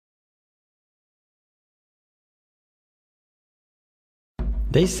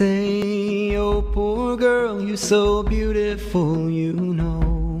They say, oh poor girl, you're so beautiful, you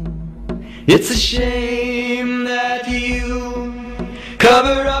know. It's a shame that you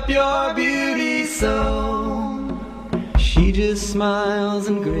cover up your beauty so. She just smiles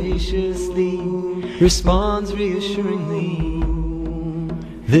and graciously responds reassuringly.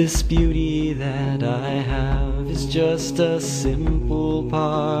 This beauty that I have is just a simple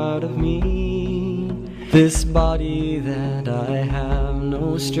part of me. This body that I have,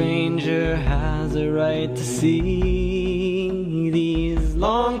 no stranger has a right to see. These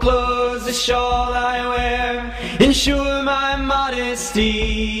long clothes, the shawl I wear, ensure my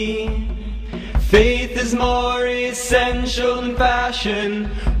modesty. Faith is more essential than fashion,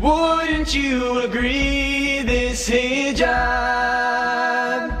 wouldn't you agree? This hijab,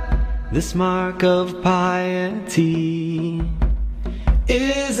 this mark of piety,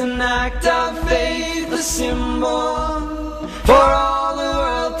 is an act of faith, a symbol for all the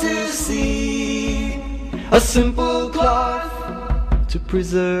world to see. A simple cloth to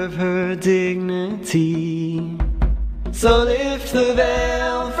preserve her dignity. So lift the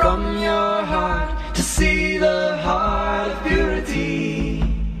veil from your heart to see the heart of purity.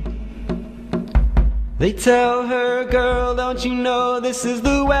 They tell her, girl, don't you know this is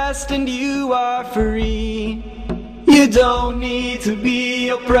the West and you are free. You don't need to be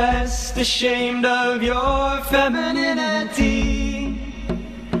oppressed, ashamed of your femininity.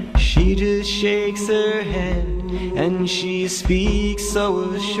 She just shakes her head and she speaks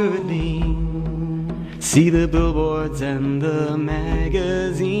so assuredly. See the billboards and the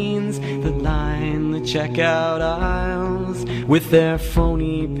magazines that line the checkout aisles with their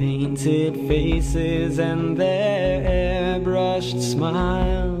phony painted faces and their airbrushed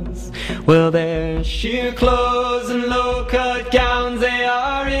smiles. Well, their sheer clothes and low-cut gowns, they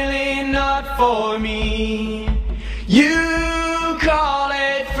are really not for me. You call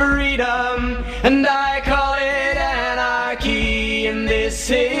it freedom and I call it anarchy. In this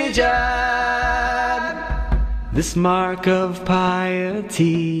hijab, this mark of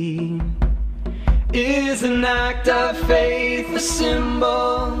piety, is an act of faith, a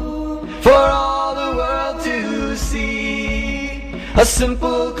symbol for all the world to see. A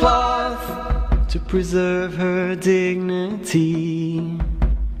simple cloth to preserve her dignity.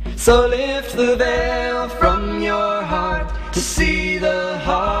 So lift the veil from your heart to see the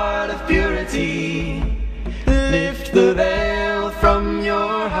heart of purity. Lift the veil from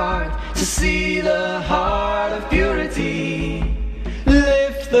your heart to see the heart